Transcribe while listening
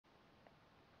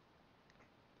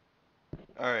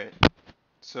Alright,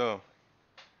 so,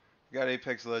 we got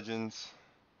Apex Legends.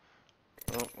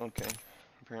 Oh, okay.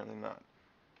 Apparently not.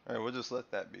 Alright, we'll just let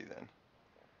that be then.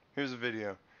 Here's a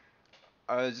video.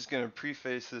 I was just gonna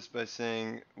preface this by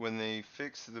saying when they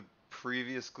fixed the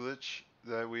previous glitch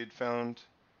that we had found,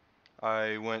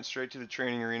 I went straight to the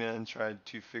training arena and tried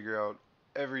to figure out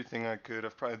everything I could.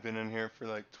 I've probably been in here for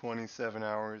like 27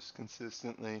 hours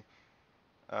consistently.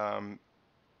 Um,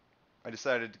 I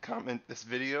decided to comment this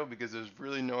video because there's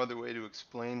really no other way to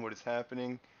explain what is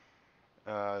happening.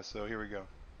 So here we go.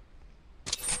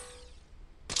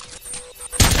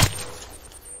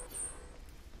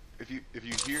 If you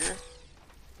hear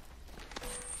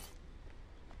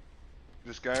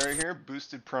this guy right here,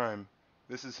 Boosted Prime,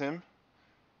 this is him.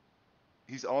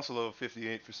 He's also level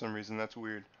 58 for some reason. That's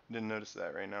weird. I didn't notice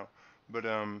that right now. But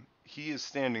he is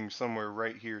standing somewhere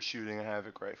right here shooting a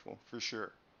Havoc rifle for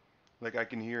sure. Like I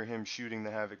can hear him shooting the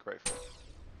Havoc rifle.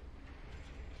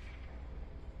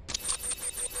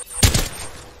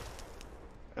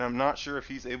 And I'm not sure if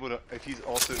he's able to, if he's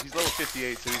level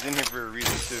 58, so he's in here for a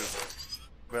reason too.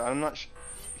 But I'm not,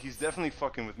 he's definitely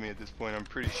fucking with me at this point, I'm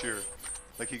pretty sure.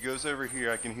 Like he goes over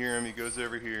here, I can hear him, he goes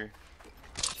over here.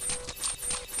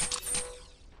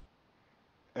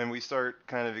 And we start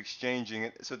kind of exchanging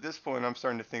it. So at this point I'm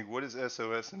starting to think, what is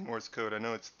SOS in Morse code? I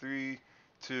know it's 3,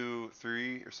 2,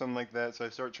 3 or something like that, so I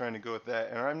start trying to go with that.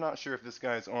 And I'm not sure if this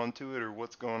guy's onto it or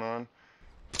what's going on.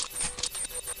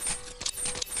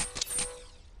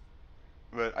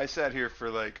 But I sat here for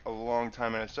like a long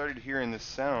time and I started hearing this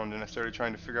sound and I started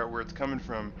trying to figure out where it's coming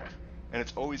from. And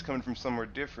it's always coming from somewhere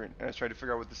different. And I tried to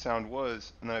figure out what the sound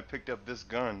was, and then I picked up this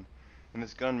gun. And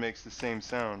this gun makes the same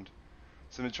sound.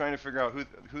 So I've been trying to figure out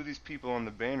who these people on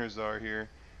the banners are here.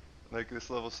 Like this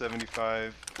level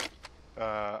 75.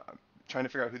 Trying to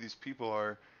figure out who these people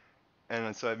are.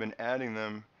 And so I've been adding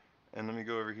them. And let me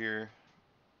go over here.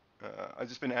 I've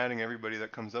just been adding everybody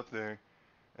that comes up there.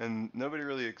 And nobody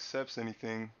really accepts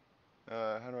anything.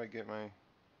 How do I get my...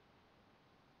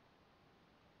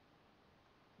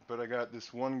 But I got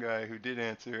this one guy who did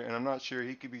answer, and I'm not sure,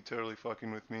 he could be totally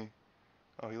fucking with me.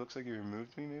 Oh, he looks like he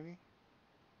removed me, maybe?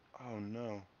 Oh,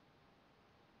 no.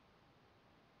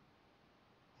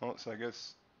 Well, so I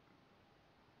guess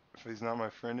if he's not my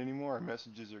friend anymore, our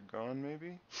messages are gone,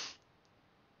 maybe?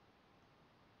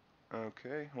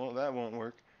 Okay, well, that won't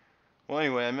work. Well,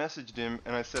 anyway, I messaged him,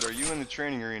 and I said, are you in the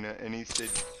training arena? And he said,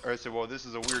 or I said, well, this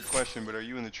is a weird question, but are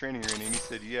you in the training arena? And he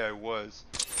said, yeah, I was.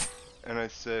 And I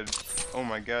said, oh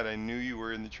my god, I knew you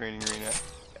were in the training arena.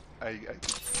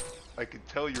 I could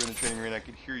tell you were in the training arena. I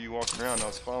could hear you walking around. I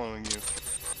was following you.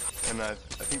 And I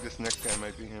think this next guy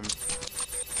might be him.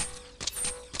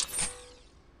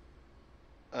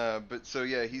 But so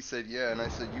yeah, he said yeah, and I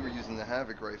said you were using the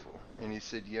Havoc rifle, and he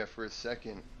said yeah for a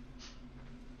second.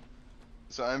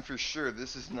 So I'm for sure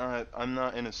this is not. I'm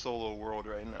not in a solo world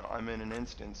right now. I'm in an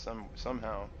instance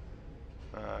somehow.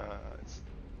 I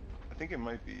think it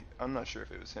might be. I'm not sure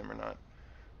if it was him or not.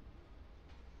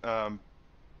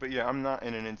 But yeah, I'm not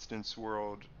in an instance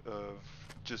world of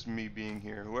just me being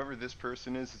here. Whoever this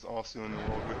person is also in the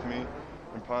world with me,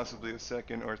 and possibly a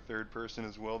second or third person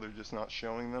as well. They're just not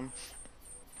showing them.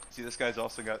 See, this guy's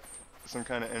also got some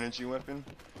kind of energy weapon.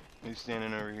 He's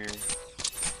standing over here.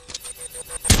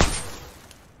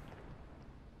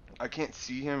 I can't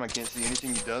see him, I can't see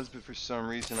anything he does, but for some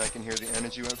reason I can hear the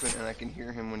energy weapon, and I can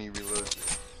hear him when he reloads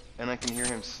it. And I can hear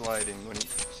him sliding when he,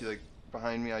 see, like,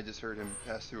 behind me I just heard him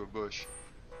pass through a bush.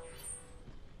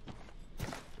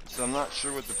 So I'm not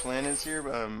sure what the plan is here,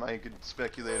 but I could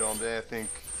speculate all day. I think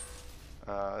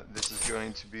this is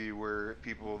going to be where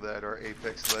people that are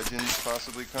Apex Legends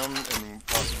possibly come and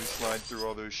possibly slide through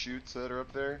all those chutes that are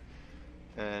up there,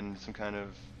 and some kind of,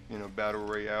 you know, battle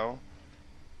royale.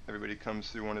 Everybody comes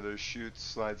through one of those chutes,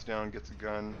 slides down, gets a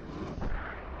gun,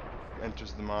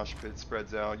 enters the mosh pit,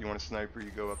 spreads out. You want a sniper,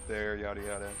 you go up there, yada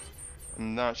yada.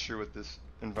 I'm not sure what this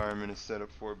environment is set up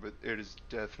for, but it is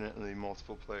definitely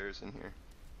multiple players in here.